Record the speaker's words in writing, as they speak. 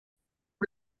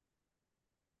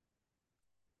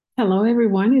Hello,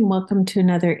 everyone, and welcome to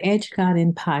another Edge God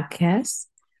In podcast,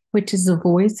 which is the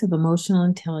voice of emotional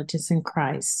intelligence in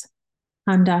Christ.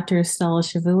 I'm Dr. Estella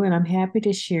Shavu, and I'm happy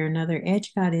to share another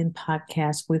Edge God In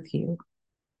podcast with you.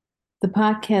 The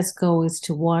podcast goal is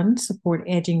to one, support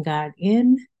edging God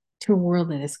in to a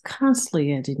world that is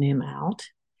constantly edging him out,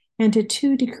 and to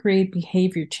two, to create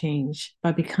behavior change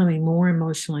by becoming more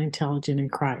emotionally intelligent in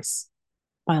Christ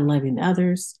by loving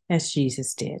others as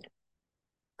Jesus did.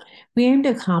 We aim to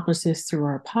accomplish this through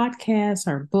our podcasts,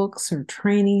 our books, our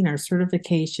training, our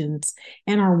certifications,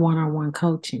 and our one on one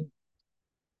coaching.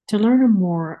 To learn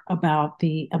more about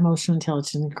the Emotional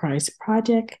Intelligence in Christ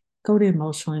project, go to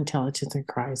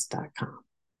emotionalintelligenceinchrist.com.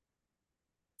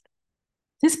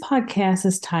 This podcast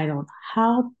is titled,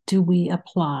 How Do We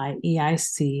Apply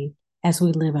EIC as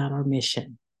We Live Out Our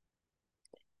Mission?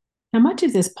 Now, much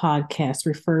of this podcast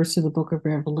refers to the book of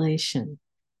Revelation,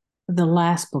 the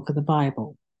last book of the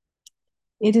Bible.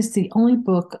 It is the only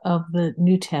book of the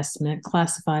New Testament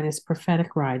classified as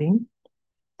prophetic writing.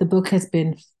 The book has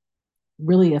been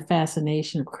really a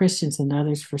fascination of Christians and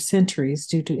others for centuries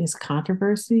due to its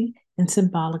controversy and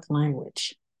symbolic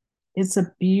language. It's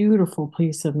a beautiful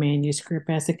piece of manuscript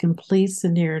as it completes the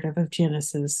narrative of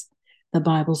Genesis, the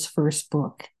Bible's first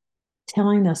book,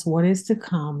 telling us what is to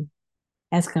come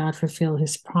as God fulfilled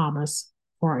his promise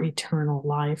for our eternal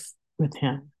life with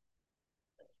him.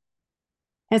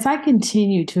 As I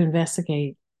continue to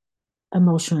investigate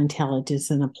emotional intelligence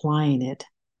and applying it,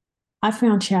 I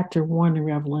found chapter 1 in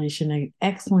Revelation an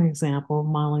excellent example of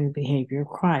modeling the behavior of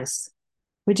Christ,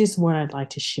 which is what I'd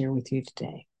like to share with you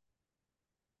today.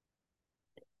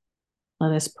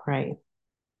 Let us pray.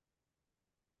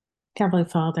 Heavenly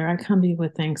Father, I come to you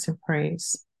with thanks and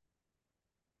praise.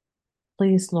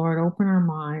 Please, Lord, open our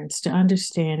minds to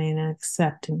understanding and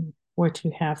accepting what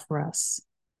you have for us.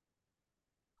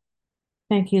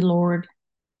 Thank you, Lord,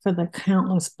 for the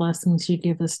countless blessings you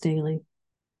give us daily,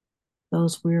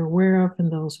 those we're aware of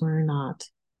and those we're not.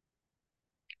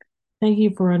 Thank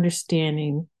you for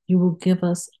understanding you will give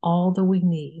us all that we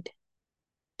need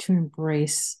to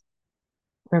embrace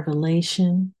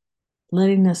revelation,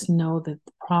 letting us know that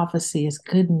the prophecy is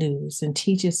good news and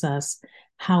teaches us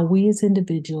how we as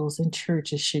individuals and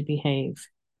churches should behave.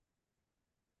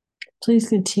 Please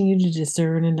continue to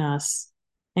discern in us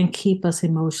and keep us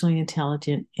emotionally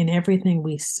intelligent in everything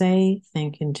we say,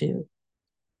 think, and do.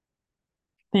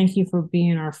 Thank you for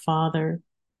being our Father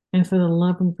and for the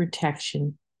love and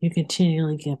protection you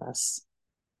continually give us.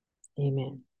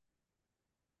 Amen.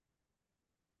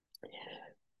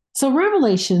 So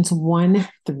Revelations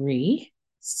 1:3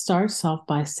 starts off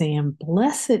by saying,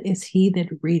 Blessed is he that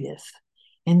readeth,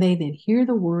 and they that hear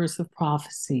the words of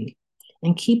prophecy,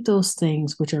 and keep those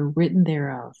things which are written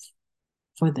thereof,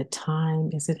 for the time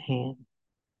is at hand.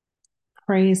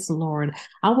 Praise the Lord.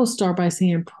 I will start by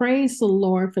saying, praise the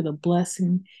Lord for the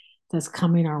blessing that's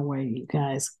coming our way, you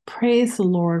guys. Praise the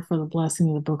Lord for the blessing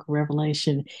of the book of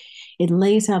Revelation. It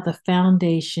lays out the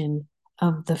foundation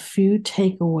of the few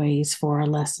takeaways for our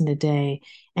lesson today.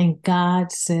 And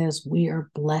God says we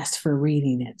are blessed for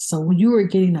reading it. So when you are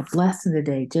getting a blessing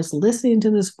today, just listening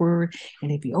to this word,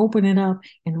 and if you open it up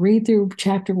and read through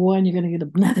chapter 1, you're going to get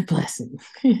another blessing.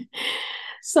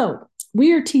 So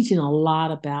we are teaching a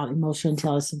lot about emotional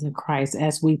intelligence in Christ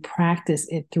as we practice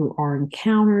it through our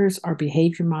encounters, our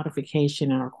behavior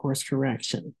modification, and our course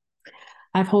correction.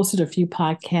 I've hosted a few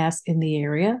podcasts in the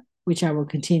area, which I will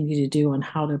continue to do on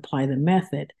how to apply the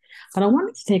method. But I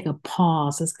wanted to take a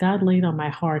pause as God laid on my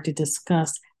heart to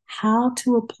discuss how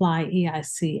to apply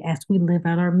EIC as we live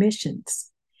out our missions.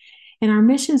 And our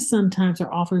missions sometimes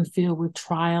are often filled with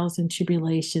trials and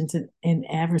tribulations and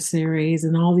adversaries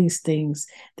and all these things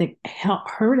that help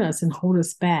hurt us and hold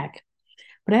us back.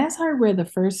 But as I read the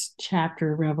first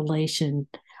chapter of Revelation,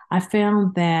 I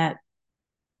found that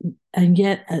and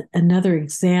yet another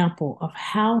example of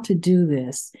how to do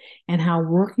this and how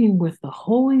working with the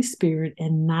Holy Spirit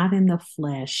and not in the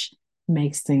flesh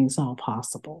makes things all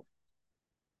possible.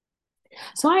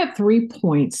 So I have 3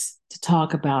 points to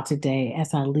talk about today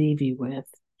as I leave you with,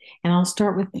 and I'll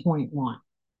start with point 1.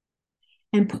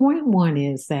 And point 1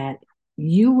 is that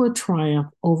you will triumph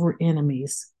over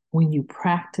enemies when you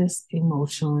practice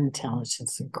emotional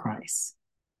intelligence in Christ.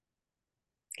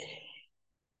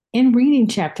 In reading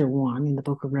chapter 1 in the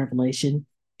book of Revelation,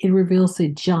 it reveals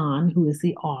that John, who is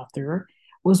the author,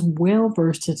 was well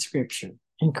versed in scripture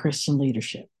and Christian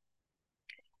leadership.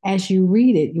 As you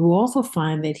read it, you will also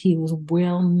find that he was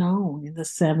well known in the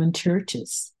 7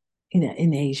 churches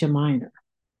in Asia Minor.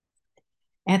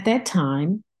 At that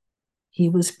time, he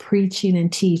was preaching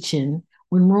and teaching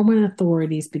when Roman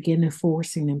authorities began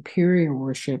enforcing imperial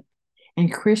worship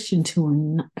And Christians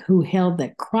who held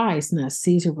that Christ, not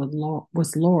Caesar,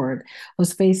 was Lord,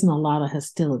 was facing a lot of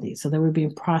hostility. So they were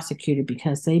being prosecuted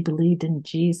because they believed in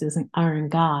Jesus and are in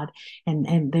God,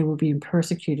 and they were being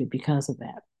persecuted because of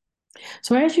that.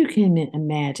 So as you can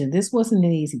imagine, this wasn't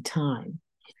an easy time.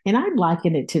 And I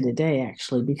liken it to today,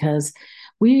 actually, because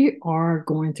we are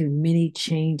going through many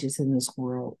changes in this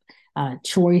world,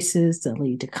 choices that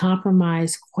lead to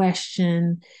compromise,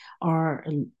 question,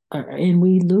 and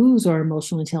we lose our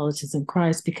emotional intelligence in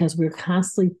Christ because we're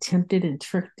constantly tempted and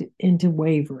tricked into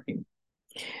wavering.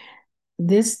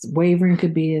 This wavering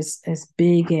could be as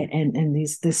big and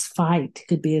this fight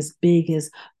could be as big as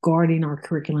guarding our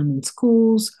curriculum in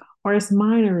schools, or as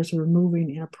minor as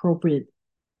removing inappropriate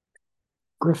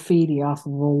graffiti off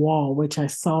of a wall, which I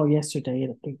saw yesterday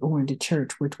going to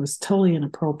church, which was totally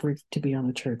inappropriate to be on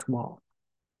a church wall.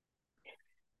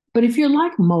 But if you're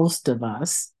like most of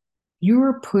us,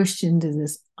 you're pushed into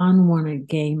this unwanted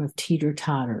game of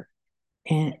teeter-totter.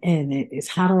 And it's,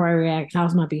 how do I react?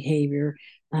 How's my behavior?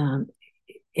 Um,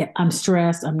 I'm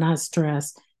stressed. I'm not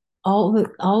stressed. All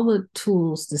the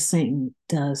tools the Satan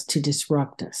does to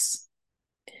disrupt us.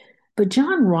 But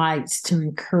John writes to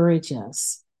encourage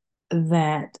us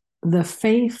that the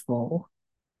faithful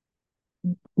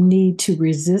need to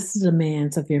resist the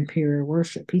demands of imperial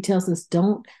worship. He tells us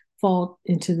don't fall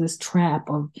into this trap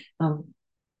of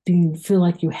feel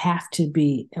like you have to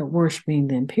be worshiping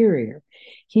the imperial.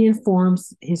 He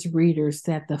informs his readers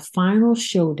that the final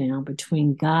showdown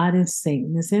between God and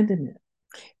Satan is imminent.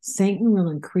 Satan will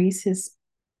increase his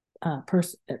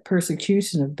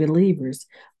persecution of believers,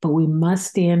 but we must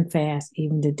stand fast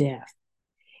even to death.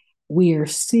 We are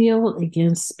sealed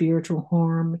against spiritual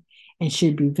harm and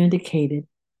should be vindicated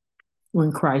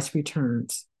when Christ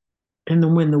returns. And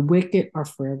then when the wicked are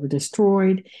forever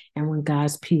destroyed, and when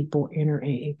God's people enter an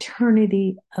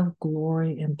eternity of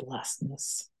glory and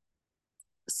blessedness.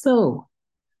 So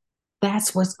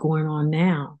that's what's going on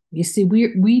now. You see,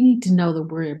 we need to know that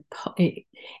we're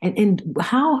and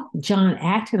how John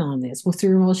acted on this was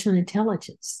through emotional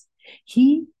intelligence.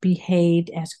 He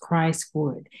behaved as Christ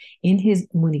would when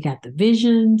he got the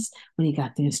visions, when he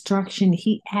got the instruction,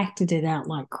 he acted it out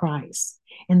like Christ.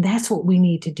 And that's what we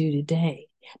need to do today.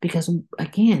 Because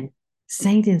again,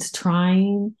 Satan's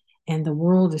trying and the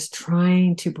world is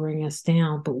trying to bring us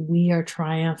down, but we are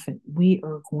triumphant. We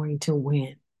are going to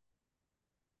win.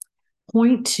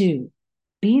 Point 2,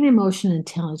 being emotionally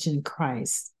intelligent in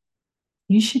Christ.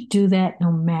 You should do that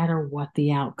no matter what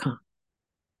the outcome.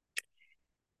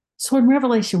 So in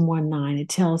Revelation 1:9, it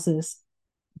tells us,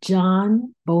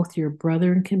 John, both your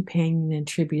brother and companion in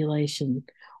tribulation,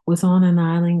 was on an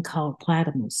island called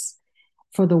Patmos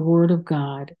for the word of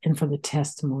God and for the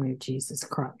testimony of Jesus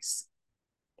Christ.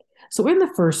 So in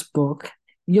the first book,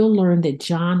 you'll learn that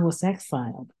John was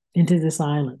exiled into this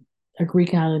island, a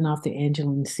Greek island off the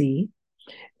Aegean Sea,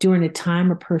 during a time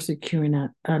of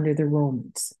persecution under the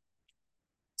Romans.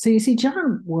 So you see,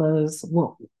 John was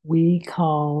what we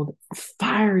called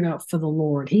fired up for the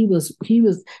Lord. He was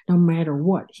no matter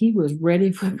what, he was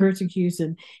ready for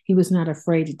persecution. He was not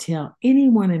afraid to tell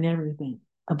anyone and everything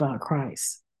about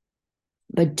Christ.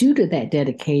 But due to that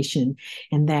dedication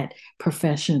and that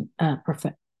professing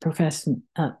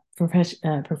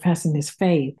his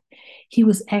faith, he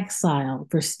was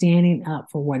exiled for standing up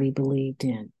for what he believed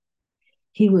in.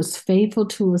 He was faithful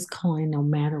to his calling no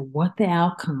matter what the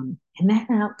outcome, and that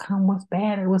outcome was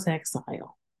bad. It was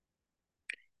exile.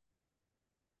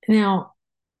 Now,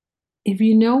 if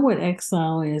you know what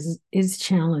exile is, it's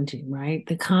challenging, right?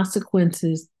 The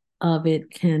consequences of it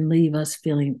can leave us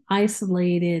feeling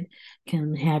isolated,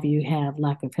 can have you have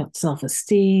lack of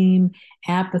self-esteem,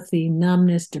 apathy,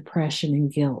 numbness, depression,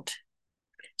 and guilt.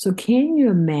 So can you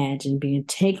imagine being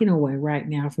taken away right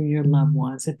now from your loved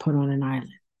ones and put on an island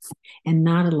and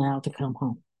not allowed to come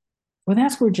home? Well,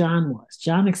 that's where John was.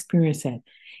 John experienced that.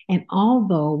 And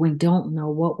although we don't know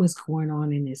what was going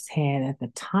on in his head at the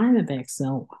time of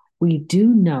exile, we do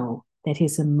know that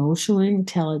his emotional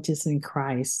intelligence in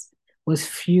Christ was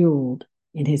fueled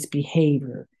in his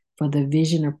behavior for the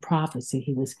vision of prophecy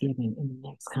he was given in the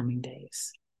next coming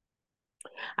days.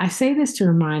 I say this to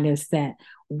remind us that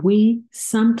we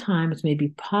sometimes may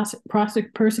be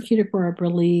persecuted for our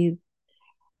belief,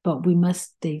 but we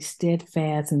must stay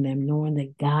steadfast in them, knowing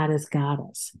that God has got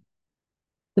us.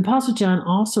 The Apostle John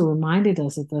also reminded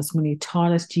us of this when he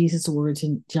taught us Jesus' words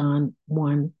in 1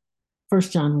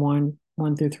 John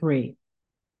 1:1-3.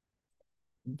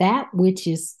 That which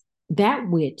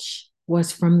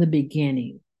was from the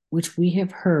beginning, which we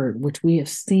have heard, which we have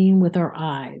seen with our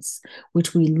eyes,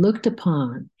 which we looked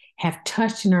upon, have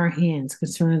touched in our hands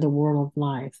concerning the world of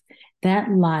life.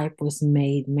 That life was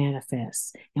made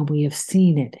manifest, and we have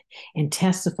seen it and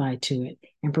testified to it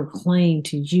and proclaimed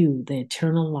to you the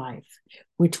eternal life,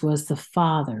 which was the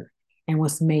Father and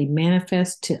was made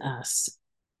manifest to us.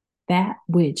 That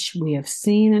which we have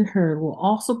seen and heard will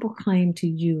also proclaim to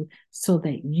you, so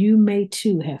that you may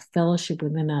too have fellowship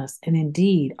within us. And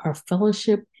indeed, our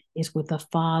fellowship is with the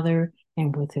Father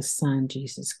and with his Son,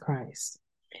 Jesus Christ.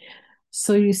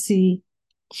 So you see,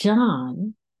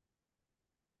 John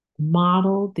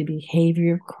modeled the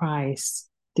behavior of Christ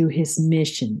through his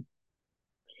mission.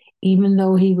 Even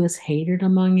though he was hated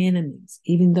among enemies,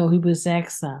 even though he was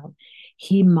exiled,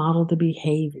 he modeled the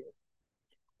behavior.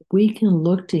 We can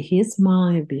look to his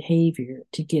modeling of behavior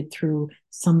to get through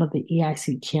some of the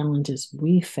EIC challenges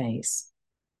we face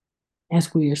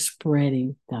as we are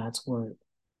spreading God's word.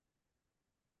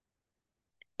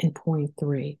 And point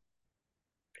 3,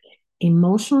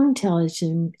 emotional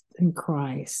intelligence in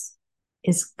Christ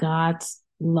is God's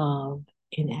love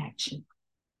in action.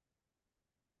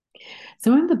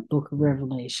 So in the book of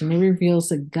Revelation, it reveals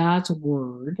that God's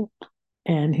word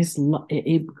and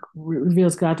it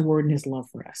reveals God's word and his love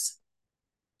for us.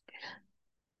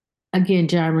 Again,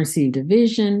 John received a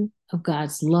vision of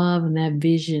God's love and that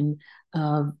vision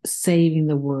of saving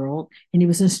the world. And he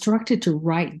was instructed to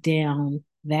write down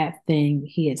that thing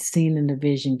he had seen in the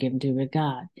vision given to him by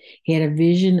God. He had a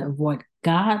vision of what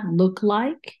God looked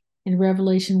like in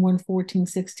Revelation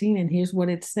 1:14-16. And here's what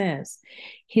it says.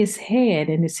 His head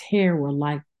and his hair were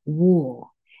like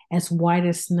wool, as white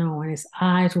as snow, and his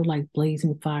eyes were like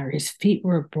blazing fire. His feet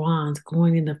were bronze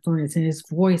glowing in the furnace, and his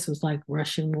voice was like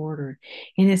rushing water.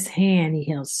 In his hand he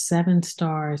held 7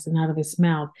 stars, and out of his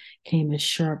mouth came a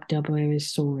sharp double-edged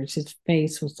sword. His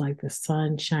face was like the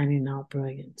sun shining out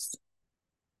brilliance.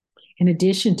 In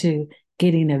addition to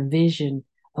getting a vision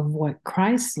of what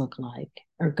Christ looked like,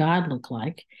 or God looked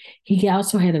like, he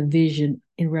also had a vision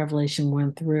in Revelation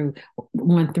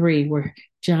 1:3, where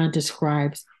John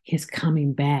describes his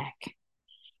coming back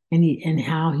and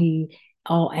how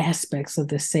all aspects of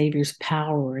the Savior's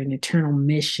power and eternal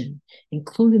mission,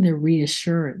 including the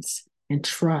reassurance and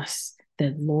trust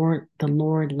that the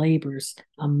Lord labors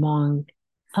among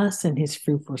us and his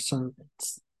fruitful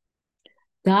servants.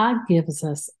 God gives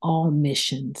us all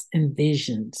missions and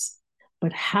visions,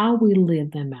 but how we live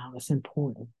them out is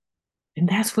important. And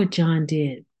that's what John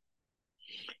did.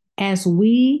 As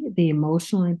we, the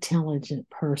emotionally intelligent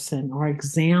person, are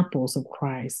examples of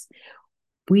Christ,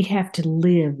 we have to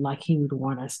live like he would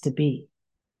want us to be.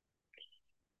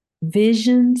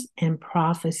 Visions and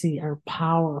prophecy are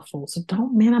powerful, so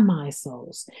don't minimize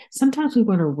those. Sometimes we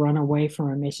want to run away from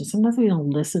our mission. Sometimes we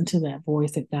don't listen to that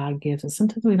voice that God gives us.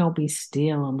 Sometimes we don't be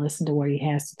still and listen to what he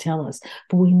has to tell us.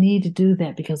 But we need to do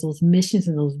that because those missions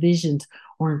and those visions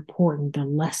are important. They're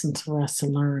lessons for us to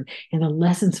learn, and the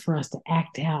lessons for us to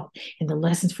act out, and the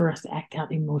lessons for us to act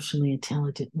out emotionally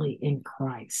intelligently in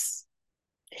Christ.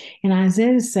 In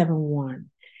Isaiah 7:1,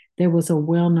 there was a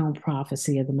well-known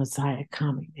prophecy of the Messiah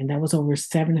coming, and that was over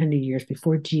 700 years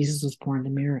before Jesus was born to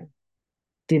Mary.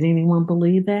 Did anyone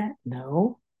believe that?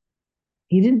 No.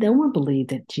 No one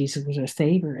believed that Jesus was our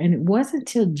Savior. And it wasn't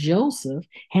until Joseph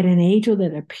had an angel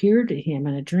that appeared to him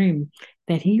in a dream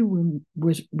that he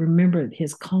remembered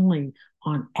his calling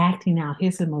on acting out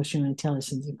his emotional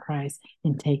intelligence in Christ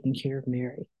and taking care of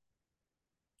Mary.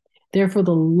 Therefore,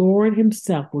 the Lord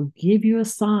himself will give you a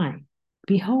sign.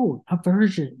 Behold, a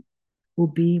virgin will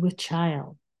be with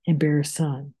child and bear a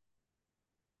son,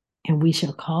 and we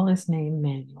shall call his name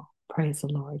Emmanuel. Praise the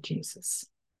Lord Jesus.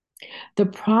 The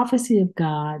prophecy of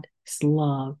God's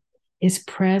love is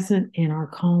present in our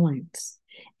callings,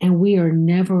 and we are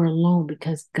never alone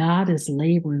because God is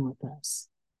laboring with us.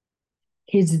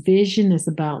 His vision is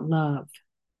about love,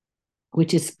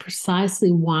 which is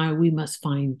precisely why we must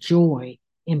find joy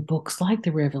in books like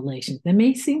the Revelation. They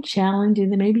may seem challenging,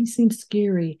 they may seem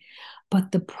scary,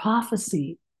 but the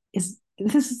prophecy this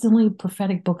is the only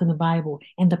prophetic book in the Bible,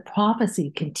 and the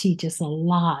prophecy can teach us a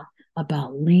lot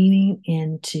about leaning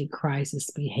into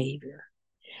Christ's behavior,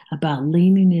 about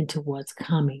leaning into what's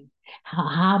coming,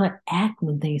 how to act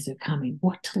when things are coming,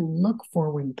 what to look for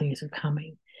when things are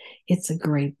coming. It's a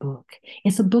great book.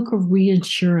 It's a book of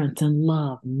reassurance and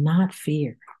love, not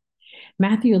fear.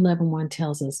 Matthew 11:1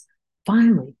 tells us,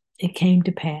 finally, it came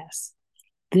to pass.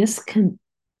 This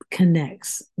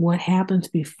connects what happens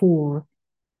before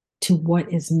to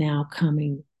what is now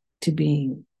coming to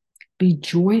being. Be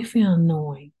joyful in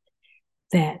knowing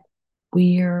that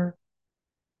we're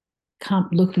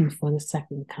looking for the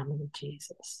second coming of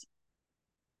Jesus.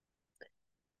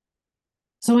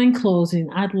 So in closing,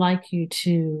 I'd like you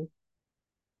to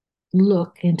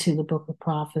look into the book of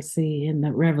prophecy and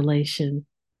the Revelation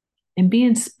and be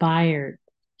inspired,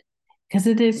 because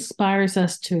it inspires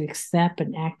us to accept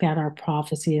and act out our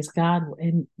prophecy as God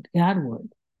would,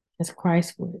 as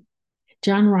Christ would.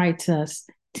 John writes us,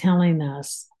 telling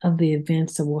us of the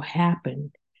events that will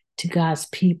happen to God's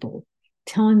people,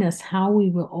 telling us how we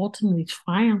will ultimately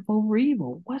triumph over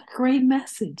evil. What a great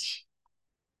message!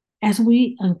 As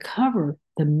we uncover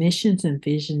the missions and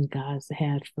vision God's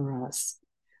had for us,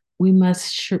 we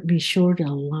must be sure to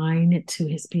align it to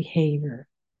his behavior.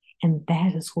 And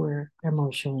that is where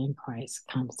emotional in Christ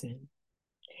comes in.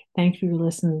 Thank you for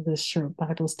listening to this short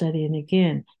Bible study. And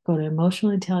again, go to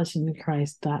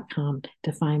emotionalintelligenceinchrist.com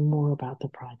to find more about the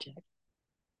project.